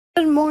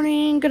Good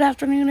morning, good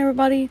afternoon,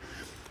 everybody.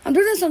 I'm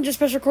doing this on just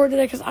special record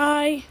today because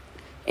I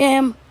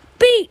am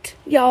beat,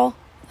 y'all.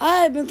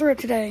 I've been through it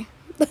today.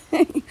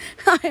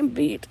 I'm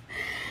beat.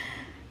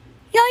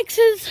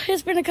 Yikes!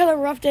 It's been a kind of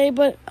rough day,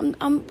 but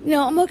I'm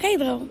okay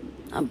though.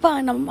 I'm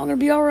fine. I'm gonna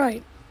be all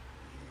right.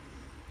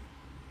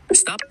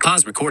 Stop.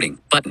 Pause recording.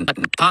 Button.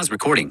 Pause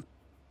recording.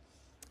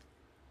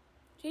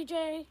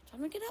 TJ,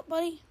 time to get up,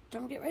 buddy.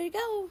 Time to get ready to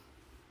go.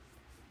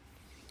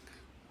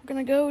 We're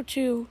gonna go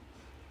to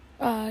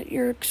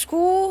your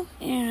school,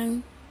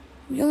 and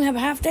you only have a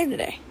half day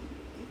today.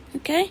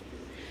 Okay?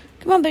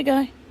 Come on, big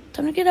guy.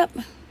 Time to get up.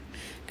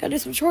 Gotta do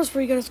some chores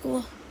before you go to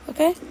school.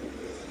 Okay?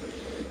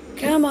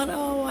 Come on.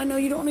 Oh, I know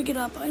you don't want to get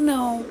up. I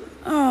know.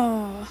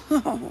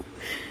 Oh.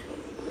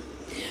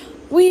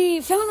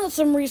 We found out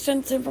some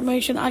recent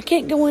information. I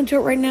can't go into it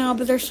right now,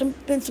 but there's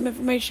been some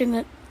information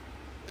that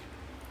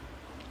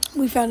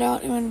we found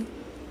out, and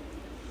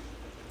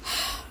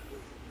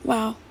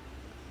wow.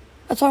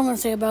 That's all I'm going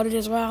to say about it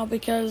is wow,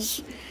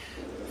 because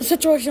the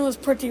situation was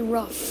pretty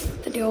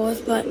rough to deal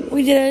with, but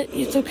we did it.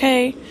 It's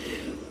okay.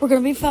 We're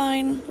going to be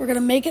fine. We're going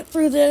to make it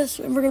through this,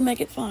 and we're going to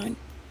make it fine.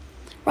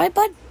 Right,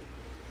 bud?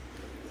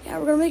 Yeah,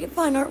 we're going to make it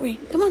fine, aren't we?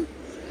 Come on.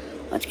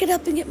 Let's get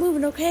up and get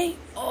moving, okay?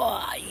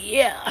 Oh,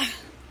 yeah.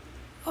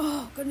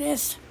 Oh,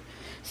 goodness.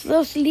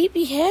 So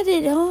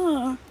sleepy-headed,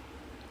 huh?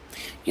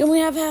 You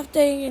only have half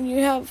day, and you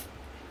have,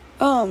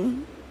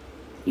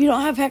 you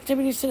don't have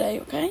activities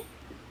today, okay?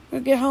 We'll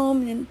get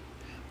home, and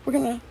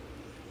we're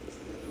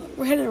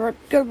headed to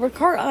go to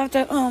Ricardo. I have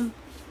to,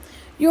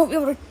 you won't be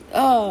able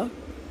to,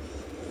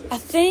 I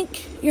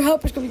think your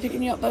helper's going to be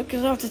picking you up,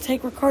 because I have to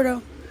take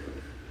Ricardo.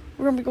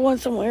 We're going to be going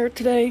somewhere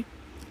today,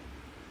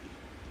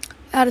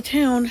 out of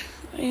town,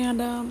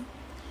 and,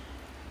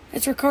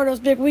 it's Ricardo's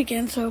big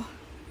weekend, so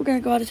we're going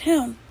to go out of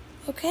town,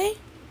 okay?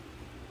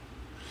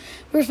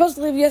 We were supposed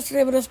to leave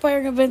yesterday, but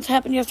Aspiring events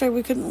happened yesterday.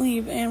 We couldn't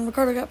leave, and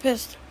Ricardo got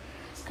pissed,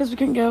 because we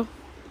couldn't go.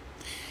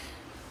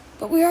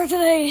 But we are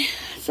today,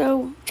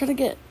 so trying to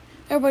get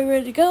everybody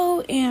ready to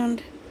go,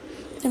 and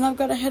then I've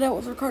got to head out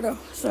with Ricardo.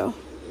 So,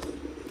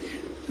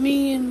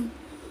 there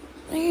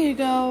you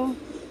go.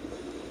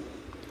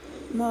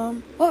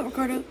 Mom. What,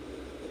 Ricardo?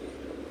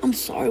 I'm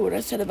sorry what I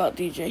said about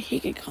DJ.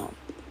 He can come.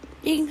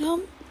 He can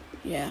come?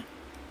 Yeah.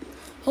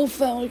 Whole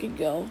family can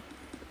go.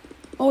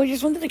 Oh, we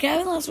just went to the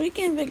cabin last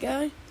weekend, big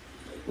guy.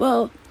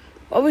 Well,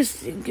 I was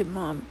thinking,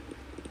 Mom.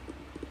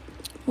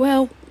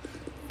 Well,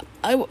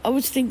 I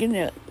was thinking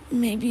that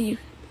maybe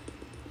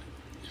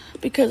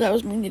because I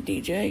was mean to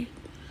DJ,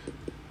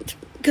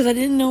 because I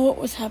didn't know what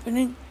was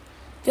happening,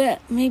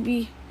 that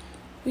maybe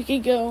we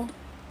could go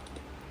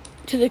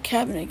to the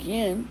cabin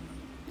again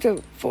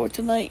for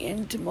tonight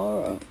and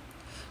tomorrow,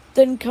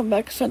 then come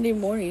back Sunday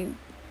morning.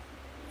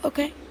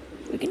 Okay,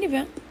 we can do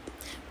that.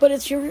 But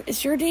it's your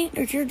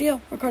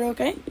deal, Ricardo,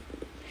 okay?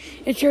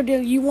 It's your deal.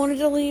 You wanted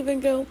to leave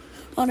and go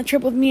on a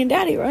trip with me and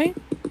Daddy, right?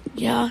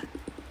 Yeah.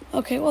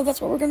 Okay, well,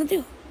 that's what we're going to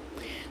do.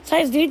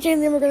 Besides DJ,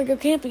 and then we're going to go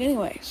camping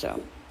anyway,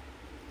 so.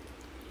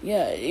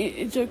 Yeah,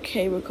 it's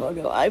okay,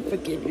 Ricardo. I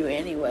forgive you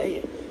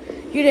anyway.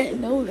 You didn't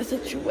know the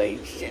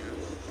situation.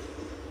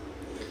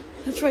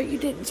 That's right, you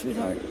didn't,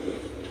 sweetheart.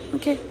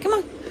 Okay, come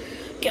on.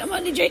 Come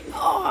on, DJ.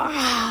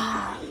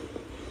 Oh.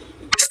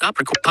 Stop.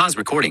 Pause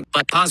recording.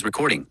 Pause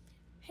recording.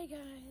 Hey,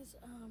 guys.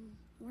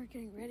 We're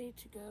getting ready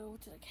to go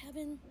to the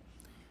cabin.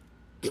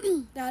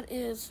 That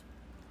is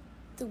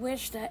the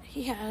wish that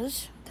he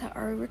has, that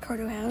our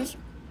Ricardo has.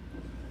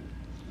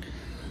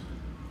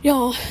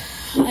 Y'all,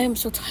 I am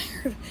so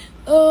tired.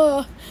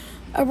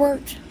 I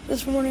worked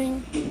this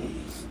morning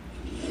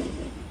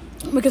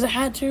because I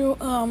had to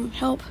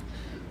help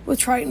with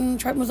Triton.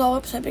 Triton was all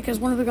upset because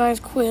one of the guys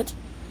quit,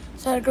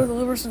 so I had to go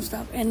deliver some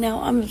stuff. And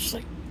now I'm just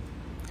like,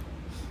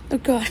 oh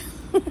God,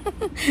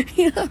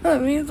 you know what I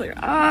mean? It's like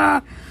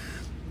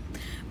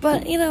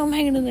but I'm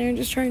hanging in there and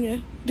just trying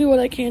to do what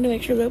I can to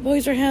make sure the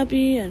boys are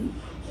happy and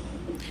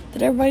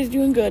that everybody's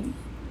doing good.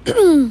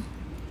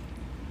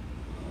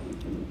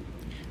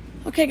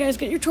 Okay, guys,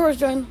 get your chores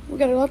done. We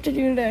got a lot to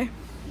do today.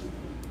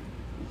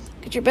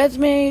 Get your beds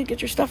made, get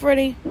your stuff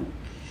ready,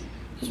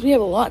 because we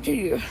have a lot to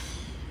do.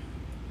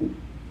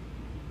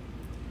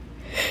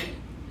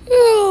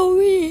 Oh,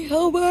 me,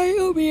 oh my,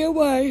 oh me, oh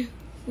my.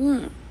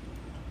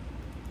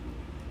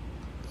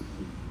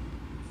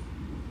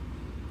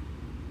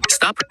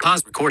 Stop.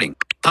 Pause recording.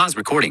 Pause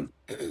recording.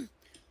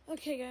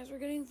 Okay, guys, we're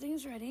getting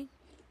things ready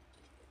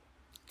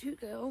to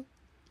go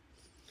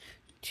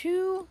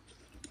to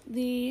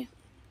the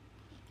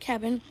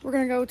cabin. We're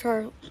going to go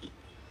to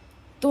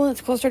the one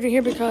that's closer to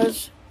here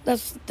because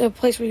that's the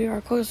place we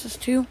are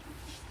closest to.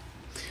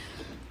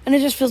 And it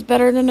just feels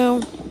better to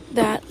know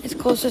that it's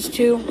closest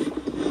to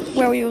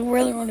where we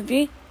really want to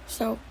be.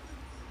 So,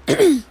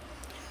 it's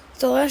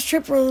the last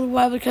trip for a little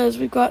while because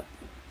we've got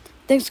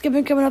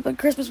Thanksgiving coming up and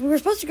Christmas. We were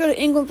supposed to go to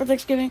England for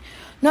Thanksgiving.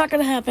 Not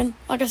going to happen.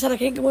 Like I said, I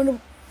can't go into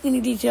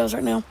any details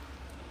right now.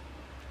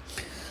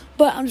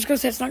 But I'm just going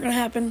to say it's not going to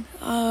happen.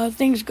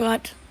 Things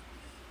got,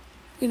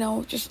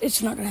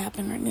 it's not going to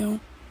happen right now.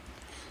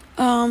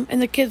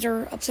 And the kids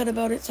are upset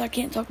about it, so I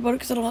can't talk about it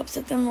because it'll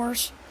upset them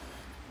worse.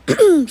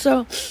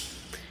 So,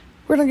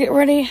 we're going to get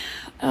ready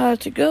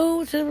to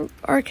go to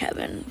our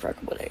cabin for a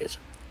couple of days.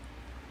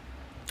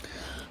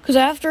 Because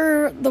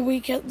after the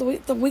week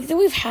that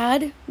we've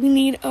had, we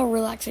need a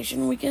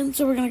relaxation weekend.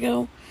 So we're going to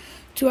go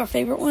to our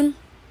favorite one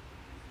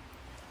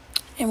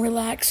and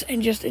relax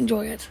and just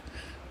enjoy it.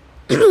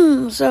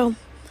 So,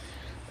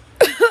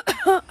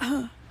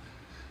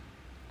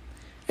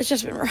 it's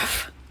just been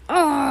rough.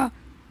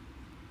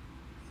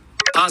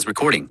 Pause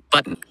recording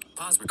button.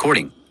 Pause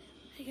recording.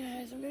 Hey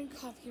guys, I'm getting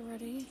coffee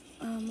ready.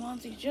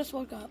 Monty just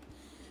woke up.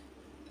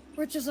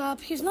 Rich is up.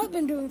 He's not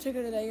been doing too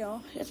good today,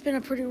 y'all. It's been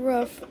a pretty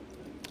rough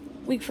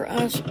week for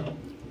us. So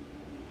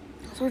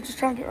we're just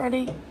trying to get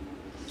ready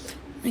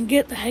and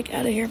get the heck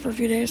out of here for a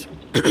few days.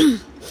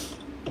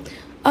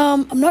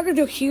 I'm not going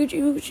to do a huge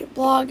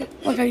vlog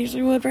like I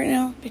usually would right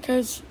now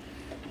because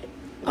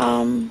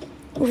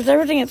with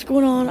everything that's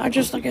going on, like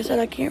I said,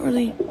 I can't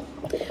really,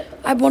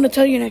 I want to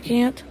tell you and I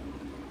can't.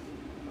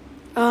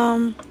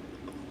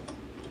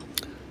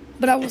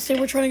 But I will say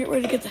we're trying to get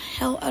ready to get the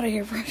hell out of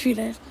here for a few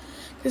days.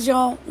 Because,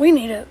 y'all, we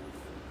need it.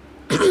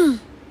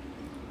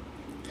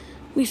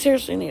 We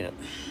seriously need it.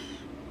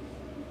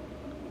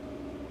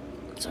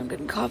 So I'm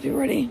getting coffee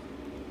ready.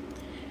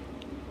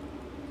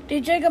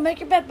 DJ, go make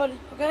your bed, buddy,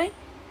 okay?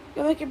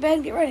 Go make your bed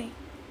and get ready.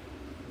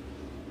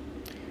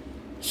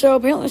 So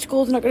apparently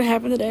school's not going to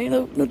happen today.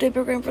 No day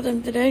program for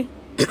them today.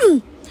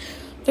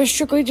 They're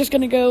strictly just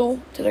going to go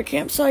to their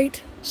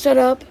campsite, set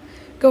up,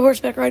 go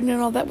horseback riding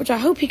and all that, which I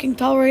hope he can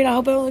tolerate. I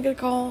hope I don't get a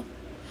call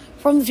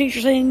from the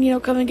teacher saying,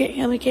 come and get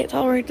him. He can't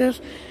tolerate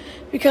this.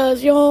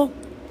 Because, y'all,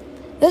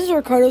 this is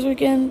Ricardo's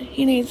weekend.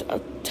 He needs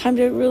time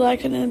to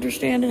relax and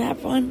understand and have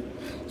fun.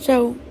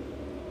 So,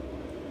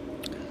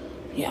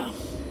 yeah.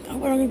 I'm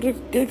going to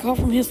get a call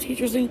from his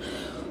teacher saying,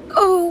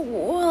 oh,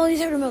 well, he's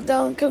having a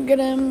meltdown. Come get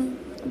him.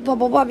 Blah,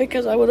 blah, blah.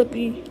 Because I would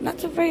be not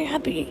so very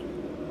happy.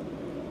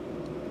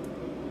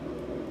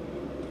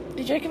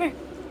 DJ, come here.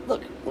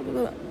 Look.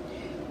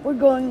 We're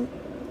going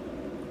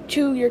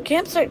to your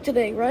campsite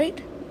today, right?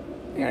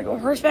 You're going to go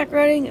horseback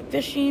riding and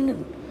fishing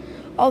and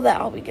all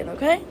that all weekend,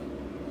 okay?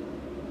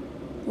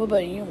 What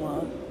about you,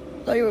 Mom?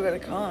 Thought you were going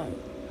to come.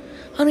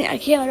 Honey, I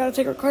can't. I got to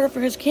take Ricardo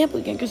for his camp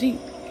weekend because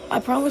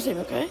I promised him,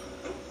 okay?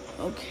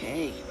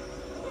 Okay.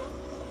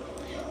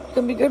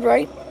 Gonna be good,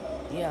 right?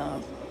 Yeah.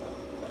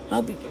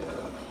 I'll be good,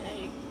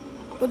 okay?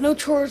 But no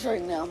chores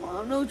right now,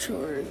 Mom. No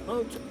chores.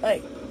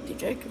 Hey,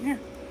 DJ, come here.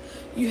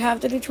 You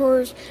have to do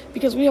chores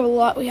because we have a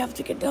lot we have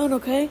to get done,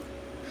 okay?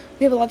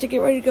 We have a lot to get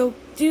ready to go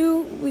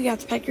do. We have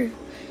to pack you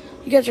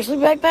got your sleep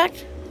bag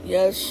packed?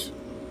 Yes.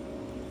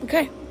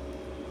 Okay.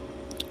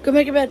 Go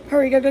make your bed.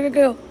 Hurry,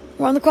 go.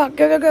 We're on the clock.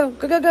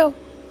 Go.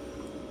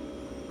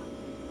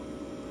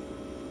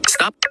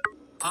 Stop.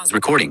 Pause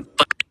recording.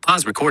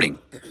 Pause recording.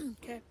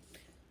 Okay.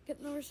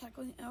 Getting the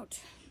recycling out.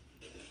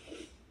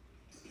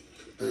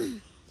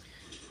 You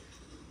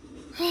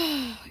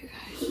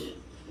guys.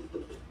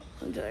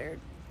 I'm tired.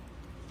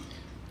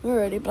 We're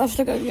ready, but I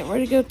still gotta get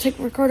ready to go take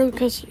Ricardo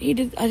because I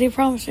did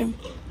promise him.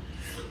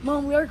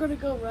 Mom, we are gonna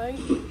go, right?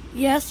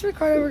 Yes,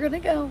 Ricardo, we're gonna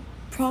go.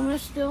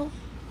 Promise still?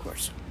 Of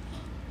course.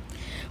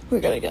 We're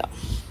gonna go.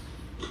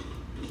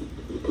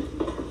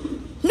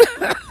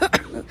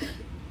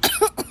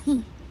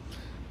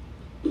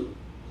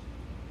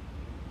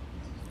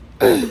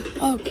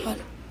 Oh, God.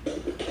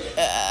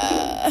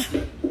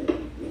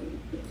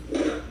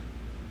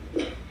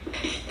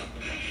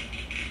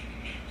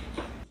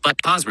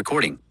 But pause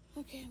recording.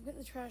 Okay, I'm getting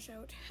the trash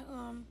out.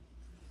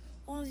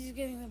 Fonzie's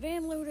getting the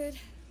van loaded.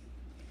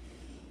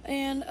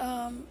 And,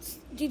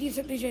 Didi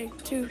took DJ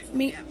to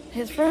meet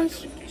his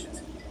friends.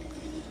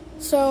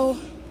 So,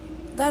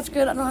 that's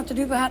good. I don't have to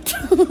do that.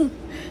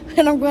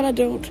 And I'm glad I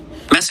don't.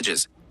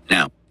 Messages.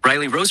 Now,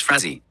 Riley Rose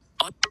Frazee.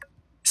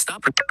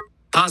 Stop.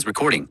 Pause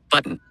recording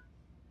button.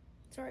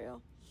 Sorry,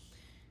 y'all.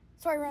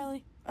 Sorry,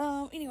 Riley.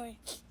 Anyway.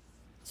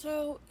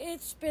 So,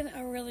 it's been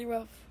a really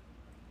rough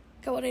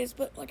couple of days.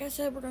 But, like I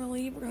said, we're going to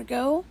leave. We're going to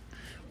go.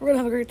 We're going to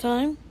have a great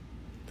time.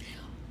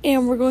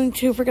 And we're going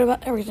to forget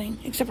about everything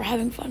except for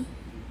having fun.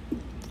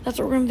 That's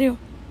what we're going to do.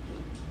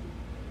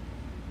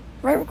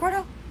 Right,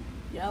 Ricardo?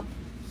 Yep.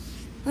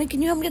 Honey,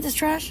 can you help me get this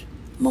trash?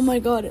 Oh my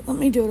God, let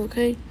me do it,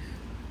 okay?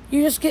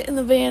 You just get in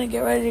the van and get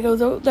ready to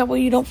go. That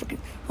way you don't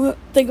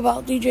think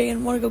about DJ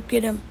and want to go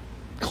get him.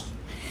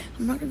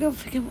 I'm not going to go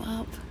pick him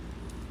up.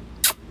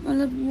 I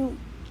love you.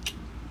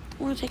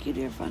 I want to take you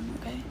to your fun,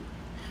 okay?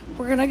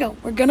 We're going to go.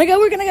 We're going to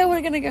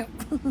go.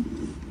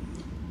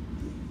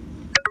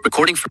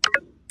 Recording for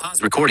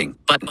pause recording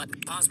button.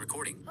 Pause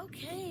recording.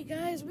 Okay,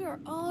 guys, we are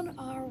on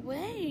our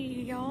way,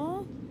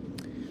 y'all.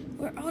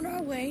 We're on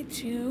our way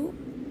to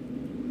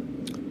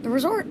the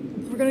resort.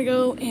 We're gonna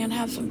go and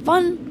have some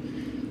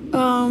fun.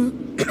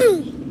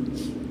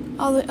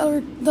 All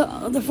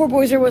the four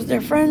boys there with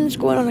their friends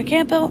going on a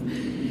camp out.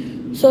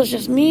 So it's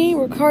just me,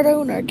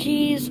 Ricardo,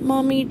 Narquise,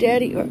 Mommy,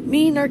 Daddy, or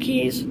me,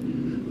 Narquise,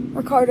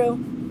 Ricardo,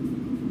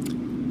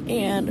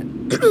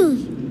 and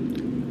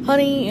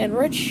Honey and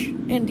Rich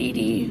and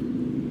Didi,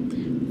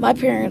 my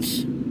parents,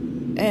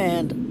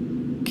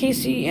 and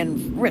Casey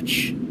and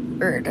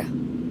Richard.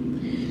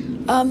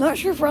 I'm not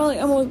sure if Riley,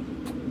 I'm going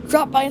to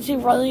drop by and see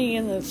if Riley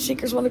and the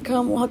Seekers want to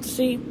come. We'll have to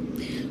see.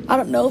 I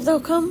don't know if they'll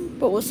come,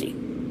 but we'll see.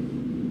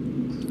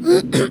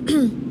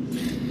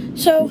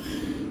 So,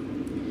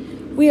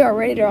 we are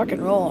ready to rock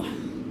and roll.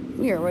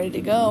 We are ready to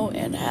go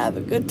and have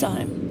a good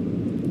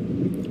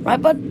time.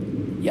 Right, bud?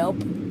 Yup.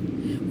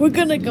 We're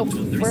gonna go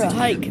for a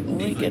hike when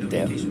we get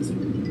there.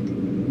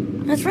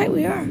 That's right,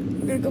 we are.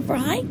 We're gonna go for a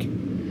hike.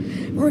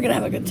 We're gonna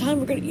have a good time.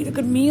 We're gonna eat a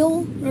good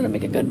meal. We're gonna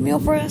make a good meal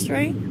for us,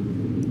 right?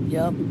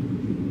 Yup.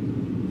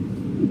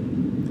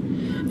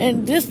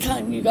 And this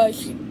time, you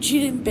guys, she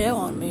didn't bail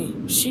on me.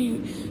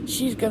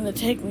 She's gonna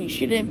take me.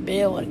 She didn't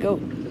bail and go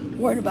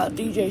worry about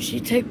DJ.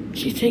 She's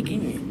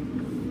taking me.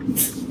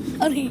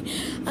 Honey,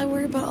 I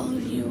worry about all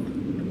of you.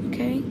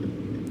 Okay?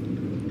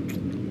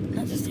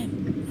 Not just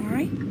him. All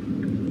right?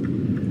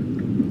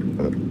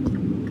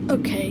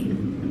 Okay.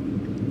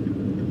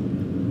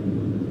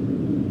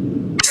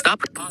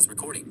 Stop. Pause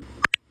recording.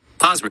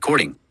 Pause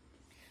recording.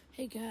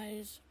 Hey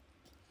guys,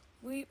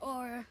 we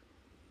are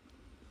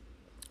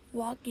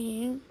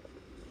walking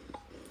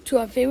to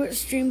our favorite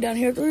stream down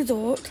here at the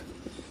resort,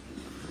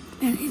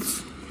 and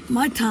it's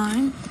my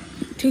time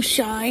to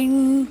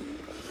shine.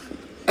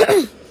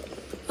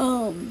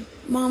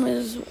 Mom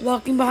is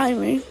walking behind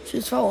me.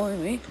 She's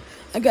following me.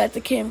 I got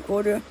the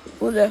camcorder,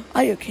 or the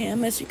audio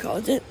cam, as he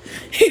calls it.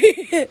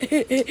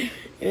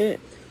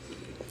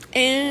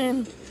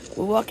 And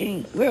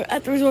we're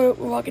at the resort.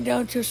 We're walking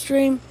down to a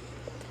stream.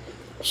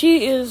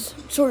 She is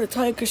sort of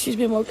tired because she's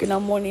been working all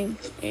morning,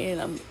 and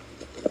I'm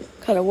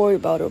kind of worried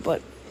about her,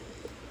 but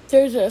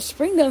there's a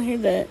spring down here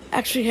that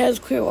actually has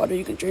clear water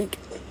you can drink.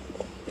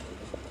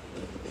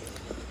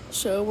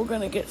 So we're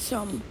going to get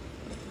some,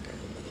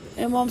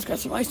 and Mom's got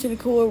some ice in the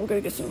cooler. We're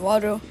going to get some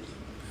water,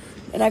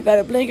 and I got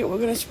a blanket. We're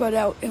going to spread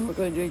out, and we're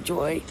going to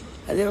enjoy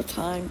a little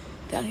time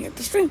down here at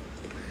the stream.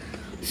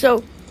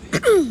 So,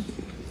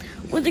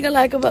 one thing I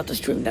like about the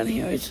stream down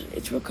here is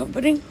it's real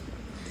comforting.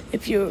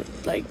 If you're,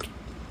 like,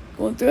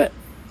 going through it,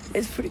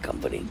 it's pretty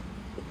comforting.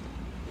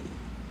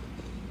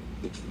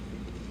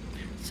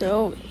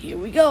 So, here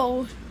we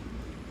go.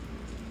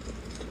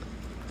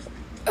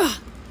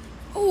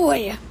 Oh,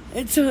 yeah.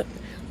 It's a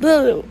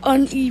little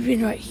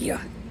uneven right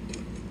here.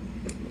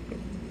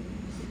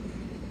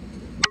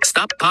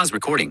 Stop. Pause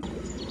recording.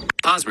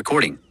 Pause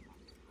recording.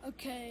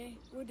 Okay,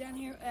 we're down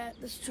here at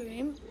the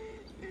stream.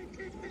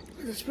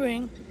 The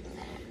spring.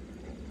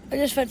 I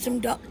just fed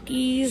some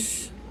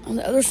duckies on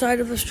the other side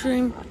of the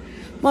stream.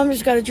 Mom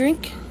just got a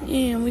drink,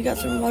 and we got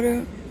some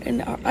water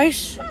and our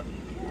ice.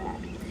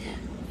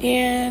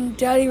 And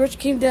Daddy Rich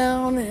came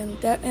down, and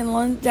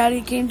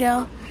Daddy came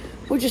down.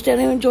 We're just down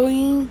here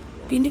enjoying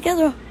being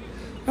together.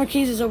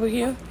 Marquise is over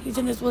here. He's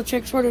in his little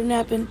check, sort of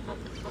napping.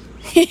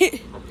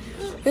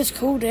 It's a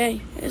cool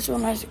day. It's so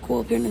nice and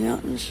cool up here in the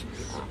mountains.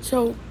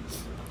 So,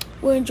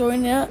 we're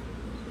enjoying that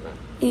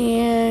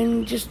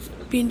and just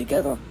being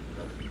together.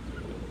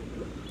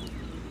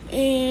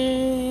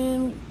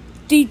 And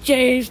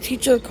DJ's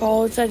teacher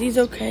called and said he's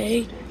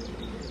okay.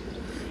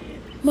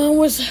 Mom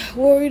was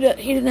worried that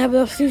he didn't have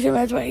enough seizure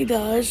meds, but he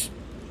does.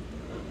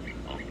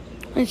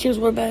 And she was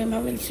worried about him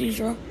having a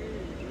seizure.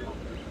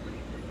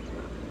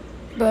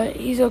 But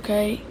he's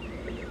okay.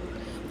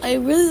 I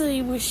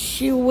really wish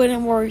she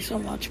wouldn't worry so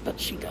much, but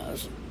she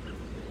does.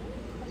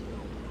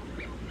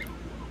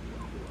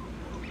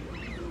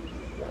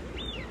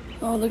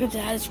 Oh, look at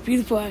that. It's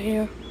beautiful out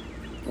here.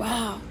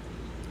 Wow.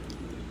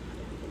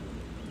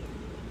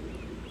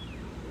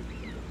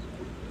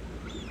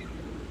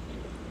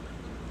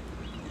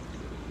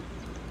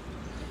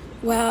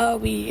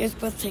 Wowee, it's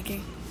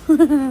breathtaking.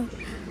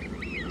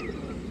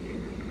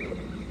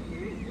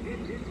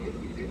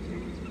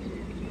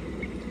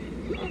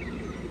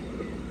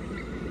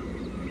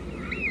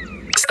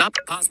 Stop.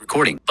 Pause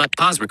recording. But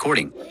pause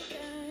recording.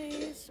 Hey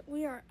guys,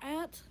 we are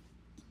at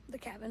the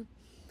cabin,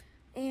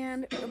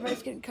 and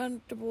everybody's getting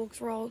comfortable because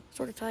we're all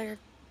sort of tired.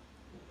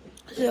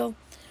 So,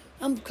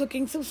 I'm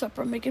cooking some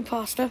supper. I'm making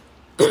pasta.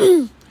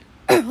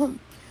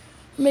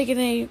 Making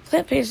a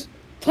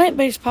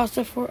plant-based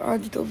pasta for our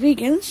little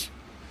vegans.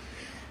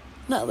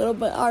 Not little,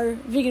 but our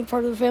vegan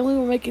part of the family.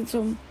 We're making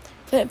some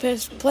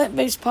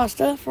plant-based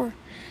pasta for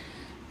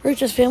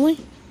Rich's family.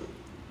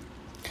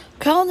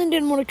 Colin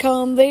didn't want to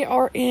come. They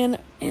are in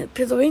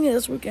Pennsylvania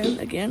this weekend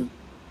again.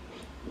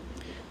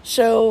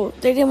 So,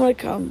 they didn't want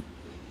to come.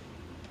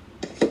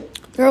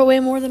 They're away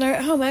more than they're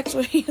at home,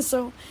 actually.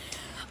 So,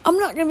 I'm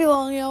not going to be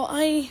long, y'all.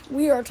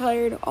 We are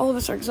tired. All of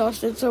us are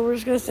exhausted. So, we're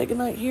just going to say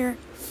goodnight here.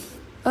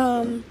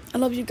 I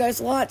love you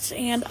guys lots.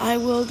 And I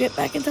will get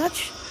back in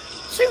touch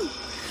soon.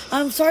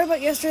 I'm sorry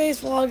about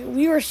yesterday's vlog.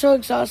 We were so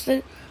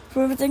exhausted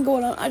from everything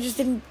going on. I just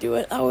didn't do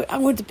it. I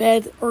went to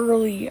bed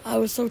early. I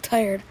was so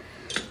tired.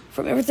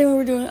 From everything we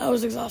were doing, I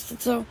was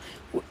exhausted. So,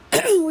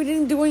 we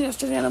didn't do it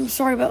yesterday, and I'm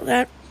sorry about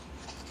that.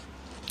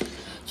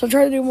 So, I'll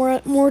try to do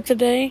more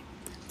today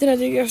than I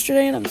did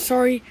yesterday, and I'm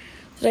sorry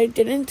that I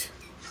didn't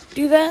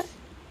do that.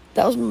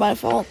 That was my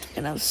fault,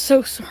 and I'm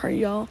so sorry,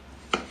 y'all.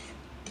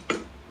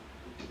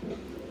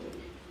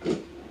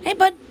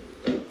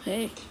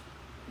 Hey,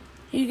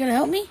 you gonna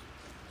help me?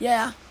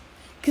 Yeah,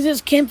 because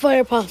it's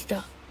campfire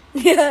pasta.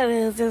 Yeah, it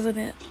is, isn't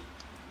it?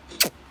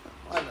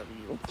 I love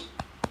you.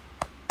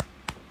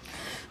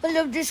 I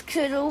love this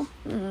kiddo.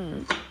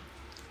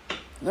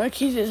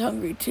 Marquise is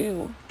hungry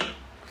too.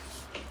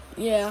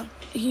 Yeah,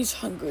 he's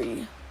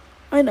hungry.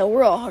 I know,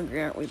 we're all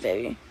hungry, aren't we,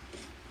 baby?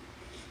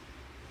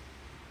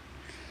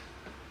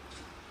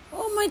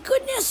 Oh my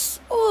goodness!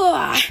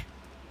 Oh,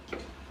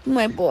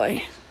 my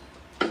boy.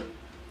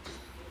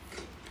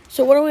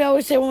 So what do we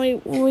always say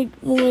when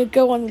we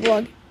go on the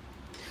vlog?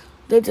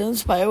 Live to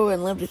inspire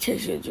and live to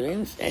chase your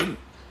dreams and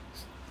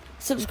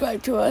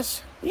subscribe to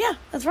us. Yeah,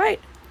 that's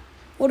right.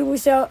 What do we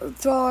say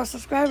to all our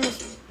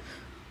subscribers?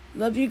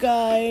 Love you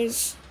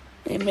guys,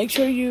 and make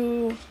sure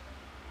you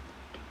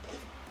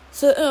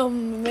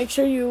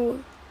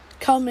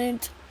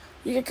comment.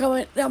 You can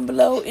comment down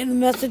below in the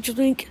message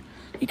link.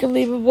 You can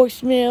leave a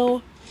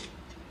voicemail.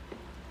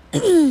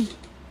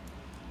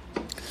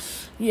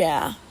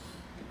 Yeah,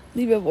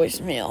 leave a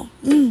voicemail.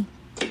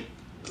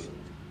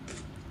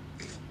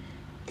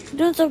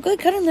 Doing so good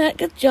cutting that.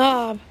 Good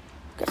job.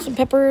 Got some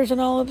peppers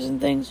and olives and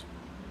things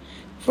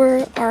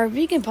for our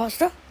vegan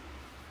pasta.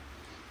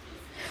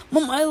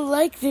 Mom, I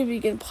like the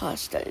vegan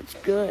pasta. It's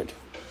good.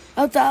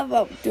 I thought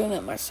about doing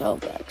it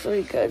myself,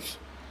 actually, because,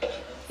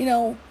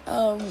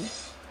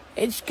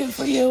 it's good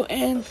for you.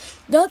 And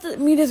not that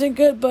meat isn't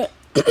good, but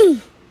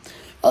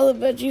all the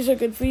veggies are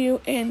good for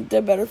you, and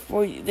they're better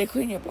for you. They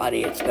clean your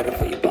body. It's better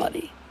for your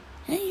body.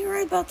 Hey, you're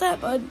right about that,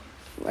 bud.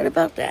 You're right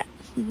about that.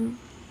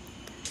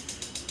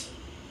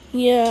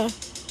 Yeah.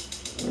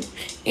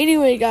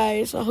 Anyway,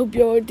 guys, I hope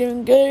y'all are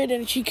doing good,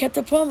 and she kept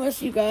the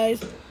promise, you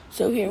guys.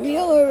 So here we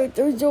are at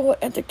the resort,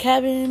 at the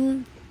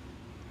cabin,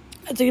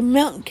 at the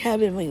mountain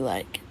cabin we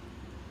like.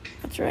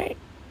 That's right.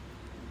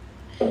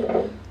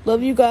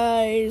 Love you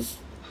guys.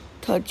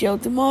 Talk y'all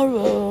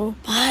tomorrow.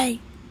 Bye.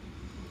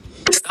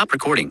 Stop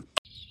recording.